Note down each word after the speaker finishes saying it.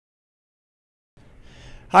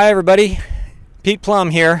Hi everybody, Pete Plumb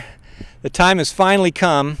here. The time has finally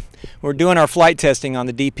come. We're doing our flight testing on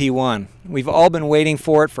the DP-1. We've all been waiting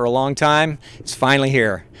for it for a long time. It's finally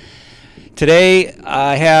here. Today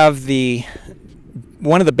I have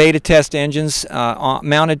one of the beta test engines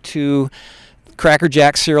mounted to Cracker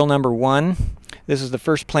Jack serial number 1. This is the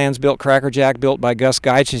first plans-built Cracker Jack built by Gus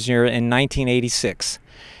Geitzinger in 1986.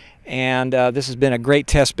 And this has been a great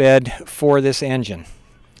test bed for this engine.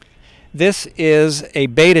 This is a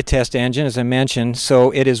beta test engine, as I mentioned,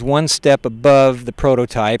 so it is one step above the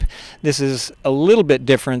prototype. This is a little bit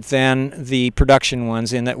different than the production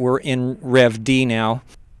ones in that we're in Rev D now.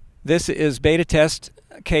 This is beta test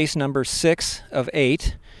case number 6 of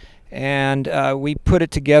 8, and we put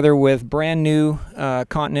it together with brand new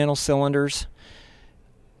Continental cylinders.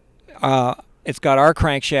 It's got our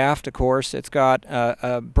crankshaft, of course. It's got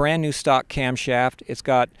a brand new stock camshaft. It's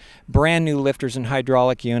got brand new lifters and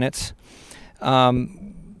hydraulic units.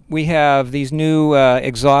 We have these new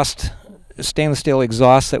stainless steel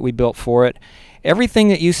exhausts that we built for it. Everything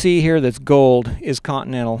that you see here that's gold is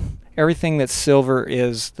Continental. Everything that's silver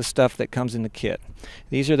is the stuff that comes in the kit.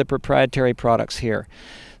 These are the proprietary products here.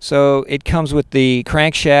 So it comes with the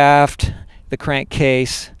crankshaft, the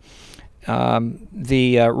crankcase.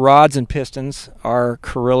 The rods and pistons are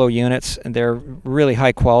Carrillo units, and they're really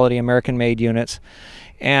high quality American-made units,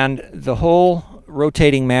 and the whole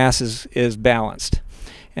rotating mass is balanced.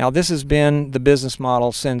 Now this has been the business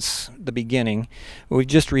model since the beginning. We've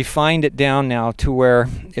just refined it down now to where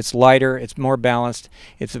it's lighter, it's more balanced,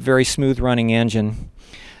 it's a very smooth running engine.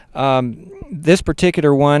 This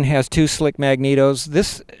particular one has 2 slick magnetos.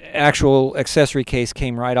 This actual accessory case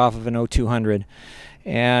came right off of an 0200.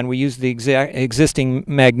 And we use the existing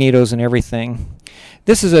magnetos and everything.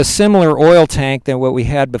 This is a similar oil tank than what we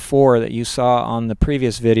had before that you saw on the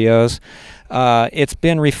previous videos. It's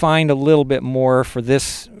been refined a little bit more for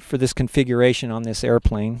this configuration on this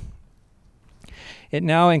airplane. It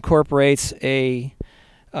now incorporates a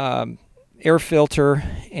air filter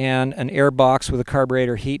and an air box with a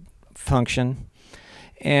carburetor heat function.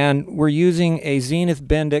 And we're using a Zenith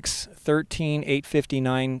Bendix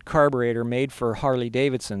 13859 carburetor made for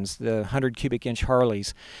Harley-Davidsons, the 100 cubic inch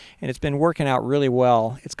Harleys. And it's been working out really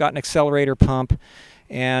well. It's got an accelerator pump,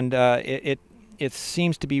 and it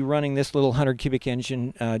seems to be running this little 100 cubic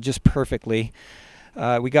engine just perfectly.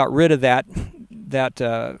 We got rid of that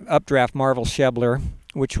updraft Marvel Shebler,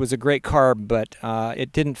 which was a great carb, but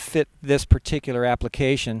it didn't fit this particular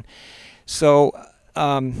application. So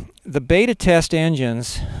the beta test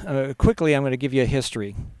engines, quickly I'm going to give you a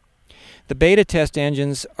history. The beta test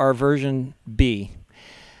engines are version B.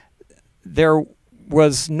 There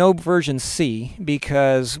was no version C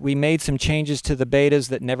because we made some changes to the betas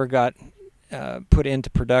that never got put into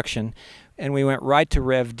production, and we went right to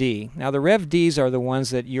Rev D. Now the Rev Ds are the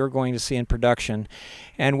ones that you're going to see in production,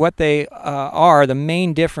 and what they are, the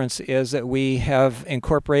main difference is that we have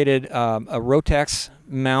incorporated a Rotax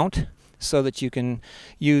mount, so that you can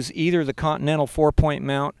use either the Continental 4-point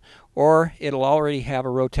mount, or it'll already have a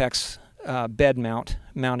Rotax bed mount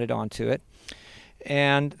mounted onto it.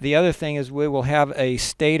 And the other thing is we will have a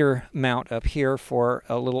stator mount up here for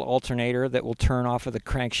a little alternator that will turn off of the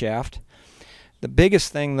crankshaft. The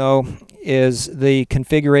biggest thing though is the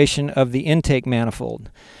configuration of the intake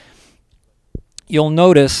manifold. You'll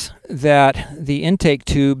notice that the intake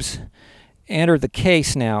tubes enter the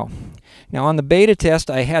case now. Now on the beta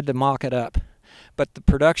test I had to mock it up, but the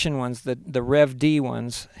production ones, the Rev D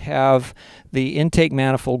ones, have the intake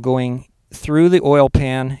manifold going through the oil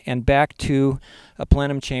pan and back to a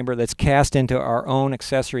plenum chamber that's cast into our own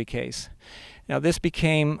accessory case. Now this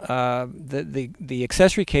became, the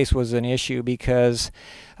accessory case was an issue because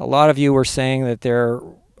a lot of you were saying that there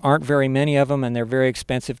aren't very many of them and they're very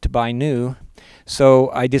expensive to buy new. So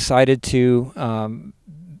I decided to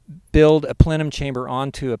build a plenum chamber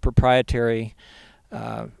onto a proprietary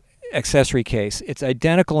accessory case. It's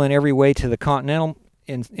identical in every way to the Continental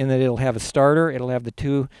in that it'll have a starter, it'll have the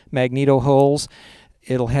 2 magneto holes,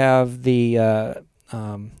 it'll have the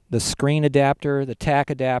screen adapter, the tack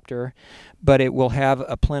adapter, but it will have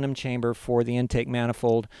a plenum chamber for the intake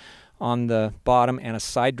manifold on the bottom and a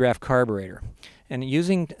side draft carburetor. And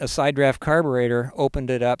using a side draft carburetor opened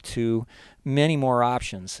it up to many more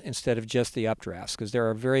options instead of just the updrafts, because there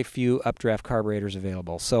are very few updraft carburetors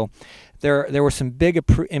available. So there were some big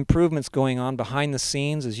improvements going on behind the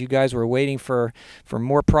scenes as you guys were waiting for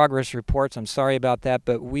more progress reports. I'm sorry about that,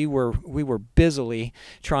 but we were busily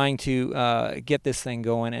trying to get this thing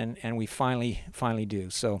going, and we finally do.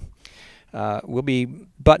 So we'll be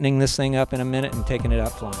buttoning this thing up in a minute and taking it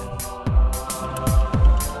out flying.